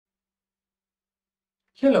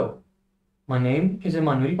Hello, my name is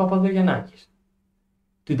Emmanouil Papadogiannakis.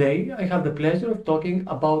 Today I have the pleasure of talking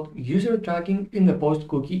about user tracking in the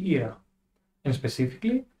post-cookie era, and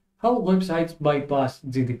specifically how websites bypass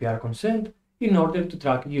GDPR consent in order to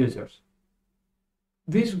track users.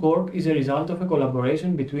 This work is a result of a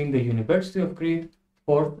collaboration between the University of Crete,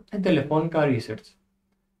 Ford and Telefonica Research,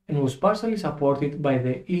 and was partially supported by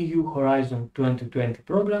the EU Horizon 2020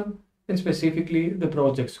 program and specifically the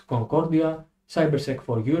projects Concordia, CyberSec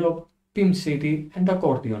for Europe, Team City and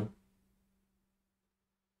Accordion.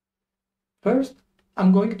 First,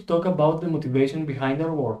 I'm going to talk about the motivation behind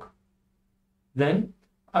our work. Then,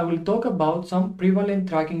 I will talk about some prevalent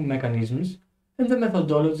tracking mechanisms and the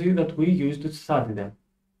methodology that we use to study them.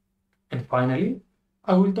 And finally,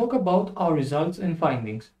 I will talk about our results and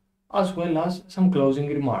findings, as well as some closing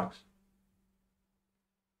remarks.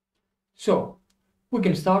 So, we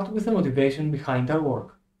can start with the motivation behind our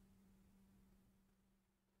work.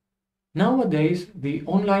 Nowadays, the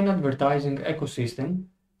online advertising ecosystem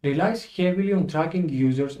relies heavily on tracking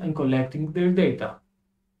users and collecting their data.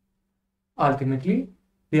 Ultimately,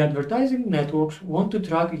 the advertising networks want to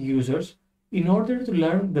track users in order to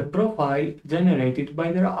learn the profile generated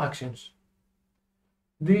by their actions.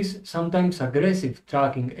 This sometimes aggressive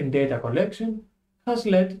tracking and data collection has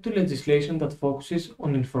led to legislation that focuses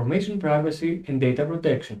on information privacy and data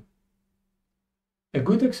protection. A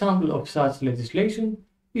good example of such legislation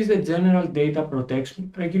is the General Data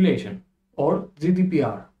Protection Regulation, or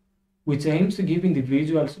GDPR, which aims to give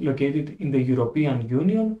individuals located in the European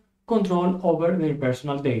Union control over their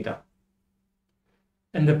personal data.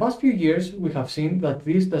 In the past few years, we have seen that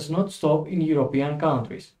this does not stop in European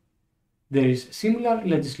countries. There is similar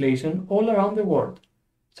legislation all around the world,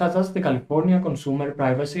 such as the California Consumer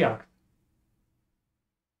Privacy Act.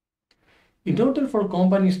 In order for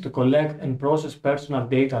companies to collect and process personal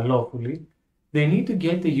data lawfully, they need to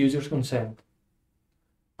get the user's consent.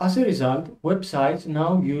 As a result, websites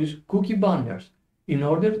now use cookie banners in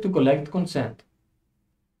order to collect consent.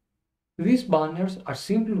 These banners are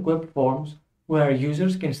simple web forms where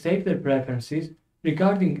users can state their preferences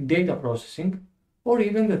regarding data processing or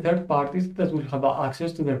even the third parties that will have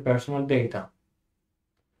access to their personal data.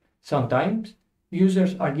 Sometimes,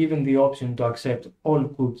 users are given the option to accept all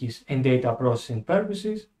cookies and data processing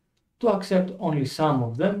purposes, to accept only some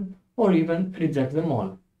of them, or even reject them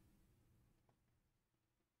all.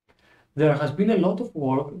 There has been a lot of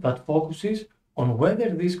work that focuses on whether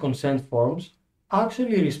these consent forms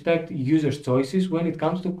actually respect users' choices when it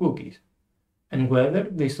comes to cookies, and whether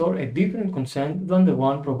they store a different consent than the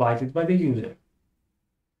one provided by the user.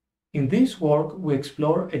 In this work, we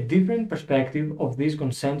explore a different perspective of these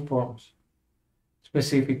consent forms.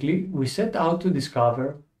 Specifically, we set out to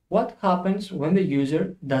discover what happens when the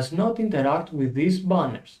user does not interact with these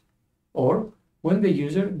banners, or when the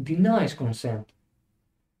user denies consent.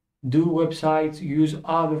 Do websites use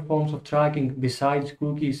other forms of tracking besides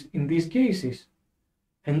cookies in these cases?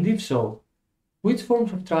 And if so, which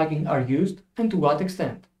forms of tracking are used and to what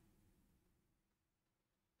extent?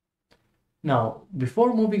 Now,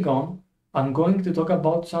 before moving on, I'm going to talk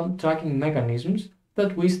about some tracking mechanisms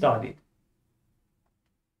that we studied.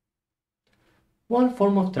 One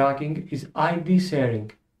form of tracking is ID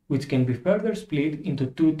sharing, which can be further split into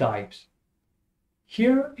two types.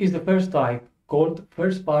 Here is the first type, called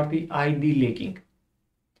first-party ID leaking.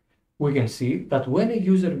 We can see that when a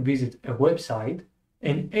user visits a website,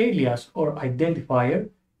 an alias or identifier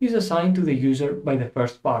is assigned to the user by the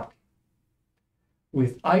first party.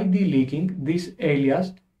 With ID leaking, this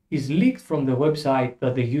alias is leaked from the website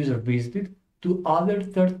that the user visited to other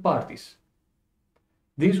third parties.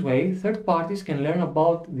 This way, third parties can learn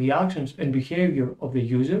about the actions and behavior of the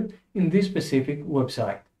user in this specific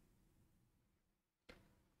website.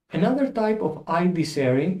 Another type of ID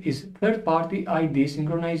sharing is third-party ID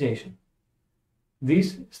synchronization.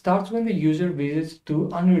 This starts when the user visits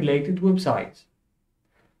two unrelated websites.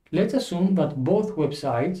 Let's assume that both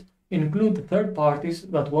websites include third parties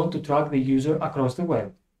that want to track the user across the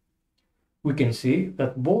web. We can see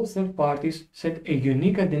that both third parties set a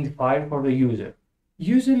unique identifier for the user,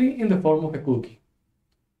 usually in the form of a cookie.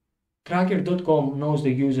 Tracker.com knows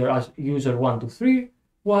the user as user123,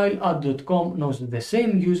 while ad.com knows the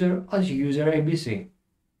same user as user ABC.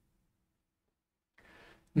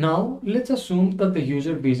 Now, let's assume that the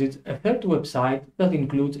user visits a third website that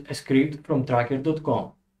includes a script from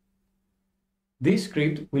tracker.com. This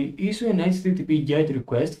script will issue an HTTP GET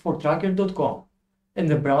request for tracker.com, and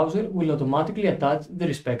the browser will automatically attach the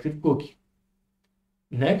respective cookie.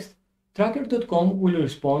 Next, tracker.com will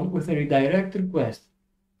respond with a redirect request.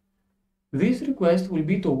 This request will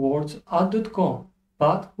be towards ad.com,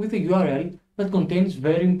 but with a URL that contains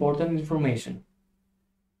very important information.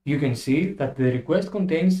 You can see that the request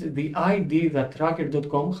contains the ID that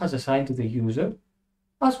tracker.com has assigned to the user,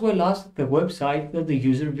 as well as the website that the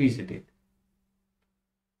user visited.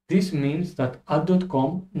 This means that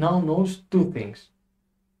ad.com now knows two things.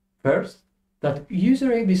 First, that user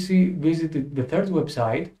ABC visited the third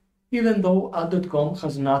website, even though ad.com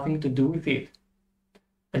has nothing to do with it.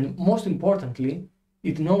 And most importantly,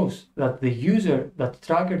 it knows that the user that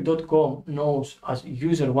tracker.com knows as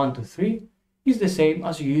user123 is the same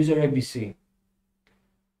as user ABC.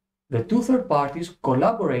 The two third parties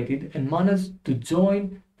collaborated and managed to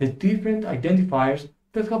join the different identifiers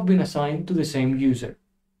that have been assigned to the same user.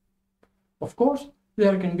 Of course,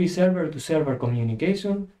 there can be server-to-server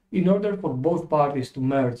communication in order for both parties to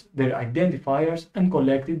merge their identifiers and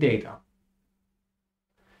collect the data.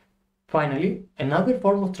 Finally, another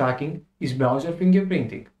form of tracking is browser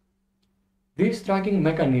fingerprinting. This tracking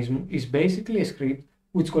mechanism is basically a script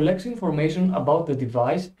which collects information about the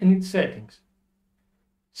device and its settings.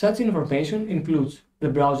 Such information includes the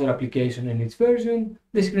browser application and its version,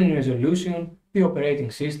 the screen resolution, the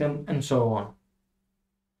operating system, and so on.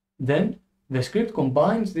 Then, the script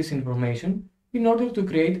combines this information in order to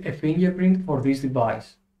create a fingerprint for this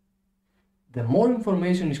device. The more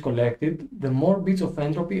information is collected, the more bits of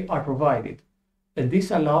entropy are provided, and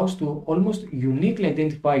this allows to almost uniquely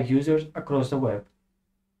identify users across the web.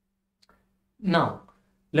 Now,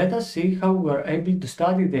 let us see how we are able to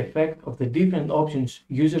study the effect of the different options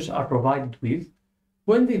users are provided with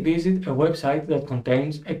when they visit a website that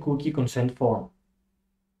contains a cookie consent form.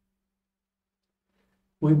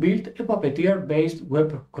 We built a Puppeteer-based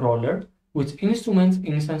web crawler which instruments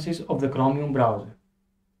instances of the Chromium browser.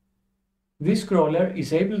 This crawler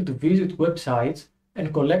is able to visit websites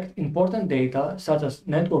and collect important data such as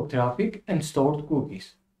network traffic and stored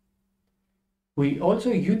cookies. We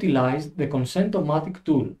also utilized the Consent-O-Matic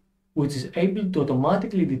tool, which is able to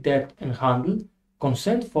automatically detect and handle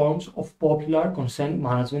consent forms of popular consent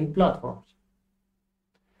management platforms.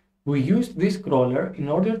 We used this crawler in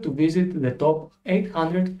order to visit the top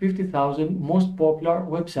 850,000 most popular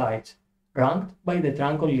websites, ranked by the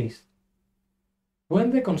Tranco list.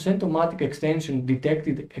 When the Consent-O-Matic extension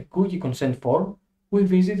detected a cookie consent form, we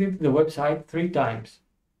visited the website 3 times.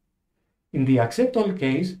 In the Accept All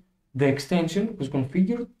case, the extension was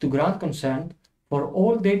configured to grant consent for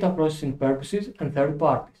all data processing purposes and third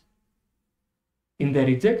parties. In the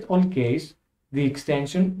Reject All case, the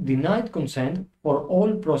extension denied consent for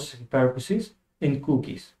all processing purposes and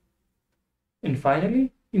cookies. And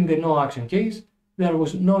finally, in the No Action case, there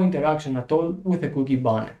was no interaction at all with a cookie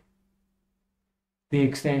banner. The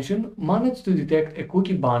extension managed to detect a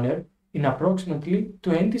cookie banner in approximately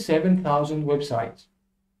 27,000 websites.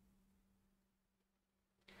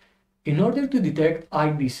 In order to detect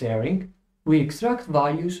ID sharing, we extract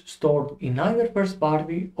values stored in either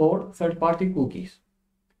first-party or third-party cookies.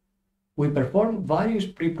 We perform various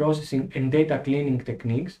pre-processing and data cleaning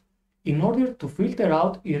techniques in order to filter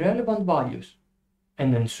out irrelevant values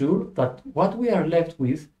and ensure that what we are left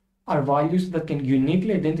with are values that can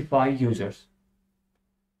uniquely identify users.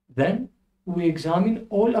 Then, we examine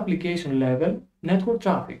all application-level network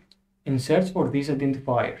traffic and search for these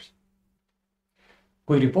identifiers.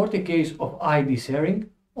 We report a case of ID sharing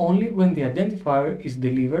only when the identifier is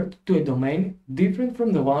delivered to a domain different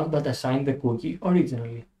from the one that assigned the cookie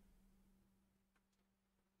originally.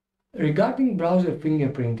 Regarding browser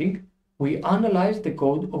fingerprinting, we analyzed the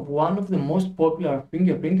code of one of the most popular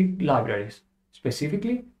fingerprinting libraries,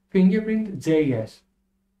 specifically Fingerprint.js.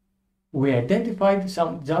 We identified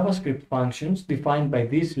some JavaScript functions defined by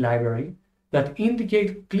this library that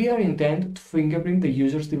indicate clear intent to fingerprint the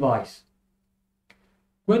user's device.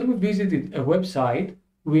 When we visited a website,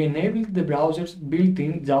 we enabled the browser's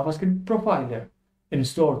built-in JavaScript profiler and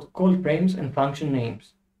stored call frames and function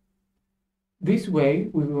names. This way,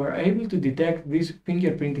 we were able to detect these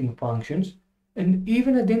fingerprinting functions and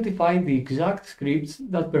even identify the exact scripts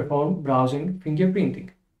that perform browsing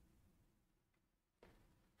fingerprinting.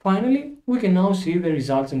 Finally, we can now see the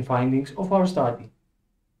results and findings of our study.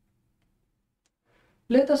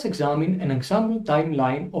 Let us examine an example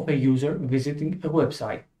timeline of a user visiting a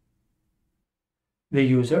website. The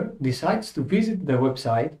user decides to visit the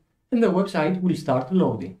website and the website will start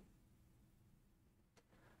loading.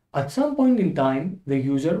 At some point in time, the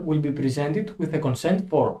user will be presented with a consent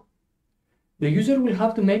form. The user will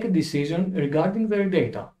have to make a decision regarding their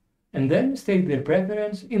data and then state their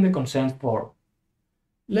preference in the consent form.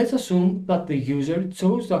 Let's assume that the user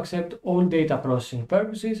chose to accept all data processing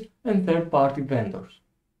purposes and third-party vendors.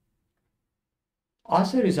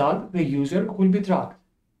 As a result, the user will be tracked.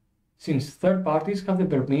 since third parties have the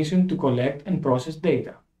permission to collect and process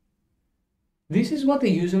data. This is what the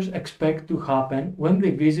users expect to happen when they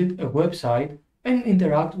visit a website and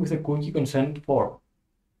interact with a cookie consent form.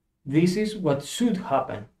 This is what should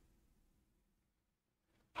happen.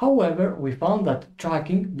 However, we found that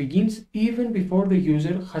tracking begins even before the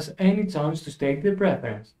user has any chance to state their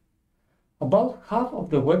preference. About half of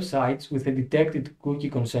the websites with a detected cookie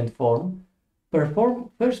consent form perform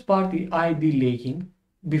first-party ID leaking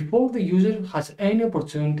before the user has any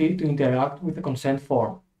opportunity to interact with the consent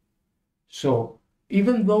form. So,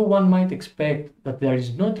 even though one might expect that there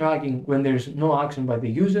is no tracking when there is no action by the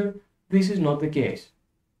user, this is not the case.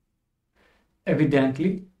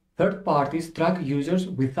 Evidently, third parties track users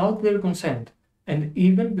without their consent, and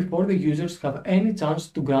even before the users have any chance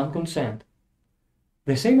to grant consent.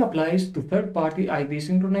 The same applies to third-party ID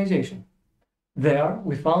synchronization. There,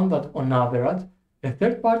 we found that on average, a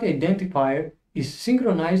third-party identifier is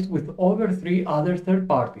synchronized with over 3 other third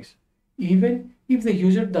parties, even if the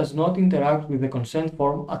user does not interact with the consent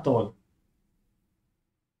form at all.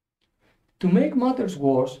 To make matters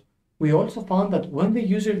worse, we also found that when the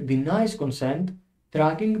user denies consent,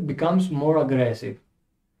 tracking becomes more aggressive.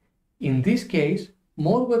 In this case,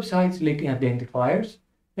 more websites leak identifiers,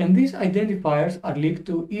 and these identifiers are leaked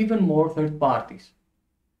to even more third parties.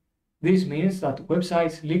 This means that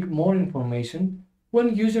websites leak more information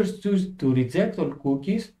when users choose to reject all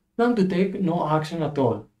cookies than to take no action at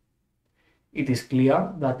all. It is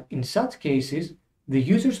clear that in such cases, the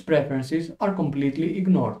user's preferences are completely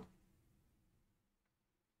ignored.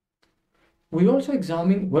 We also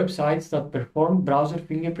examined websites that perform browser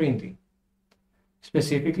fingerprinting.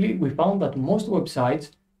 Specifically, we found that most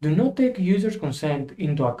websites do not take users' consent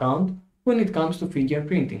into account when it comes to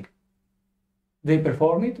fingerprinting. They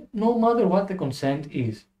perform it no matter what the consent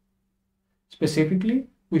is. Specifically,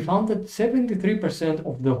 we found that 73%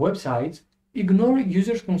 of the websites ignore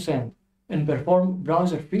users' consent and perform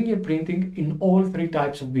browser fingerprinting in all 3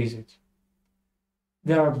 types of visits.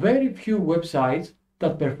 There are very few websites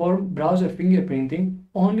that perform browser fingerprinting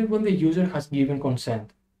only when the user has given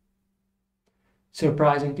consent.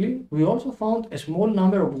 Surprisingly, we also found a small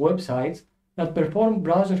number of websites that perform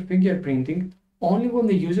browser fingerprinting only when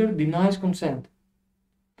the user denies consent.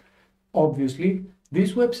 Obviously,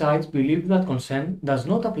 these websites believe that consent does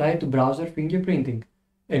not apply to browser fingerprinting,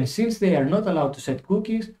 and since they are not allowed to set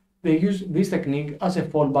cookies, they use this technique as a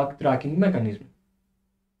fallback tracking mechanism.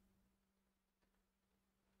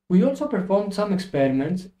 We also performed some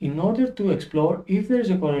experiments in order to explore if there is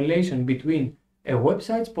a correlation between a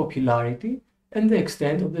website's popularity and the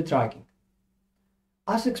extent of the tracking.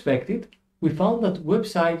 As expected, we found that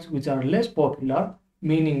websites which are less popular,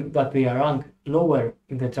 meaning that they are ranked lower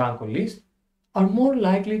in the Tranco list, are more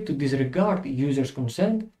likely to disregard users'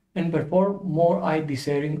 consent and perform more ID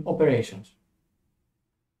sharing operations.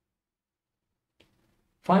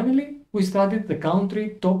 Finally, we studied the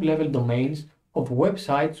country top-level domains of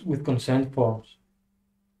websites with consent forms.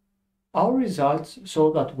 Our results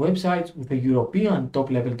show that websites with a European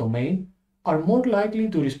top-level domain are more likely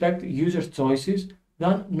to respect users' choices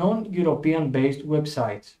than non-European based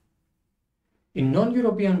websites. In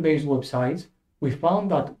non-European based websites, we found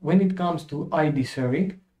that when it comes to ID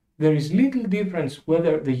sharing, there is little difference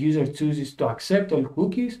whether the user chooses to accept all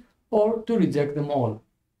cookies or to reject them all.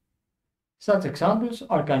 Such examples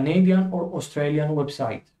are Canadian or Australian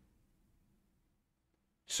websites.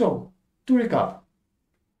 So, to recap,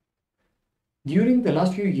 during the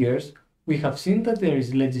last few years, we have seen that there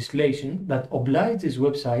is legislation that obliges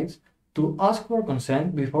websites to ask for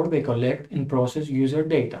consent before they collect and process user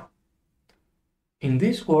data. In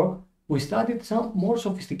this work, we studied some more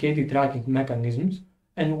sophisticated tracking mechanisms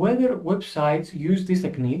and whether websites use these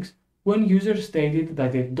techniques when users stated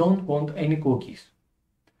that they don't want any cookies.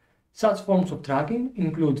 Such forms of tracking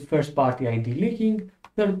include first-party ID leaking,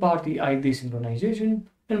 third-party ID synchronization,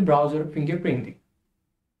 and browser fingerprinting.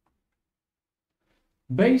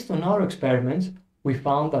 Based on our experiments, we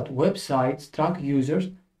found that websites track users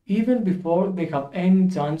even before they have any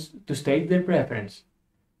chance to state their preference,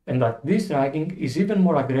 and that this tracking is even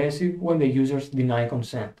more aggressive when the users deny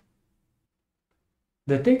consent.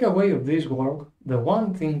 The takeaway of this work, the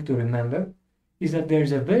one thing to remember, is that there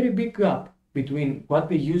is a very big gap between what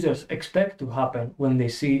the users expect to happen when they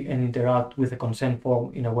see and interact with a consent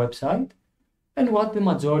form in a website and what the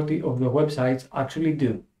majority of the websites actually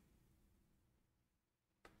do.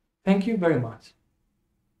 Thank you very much.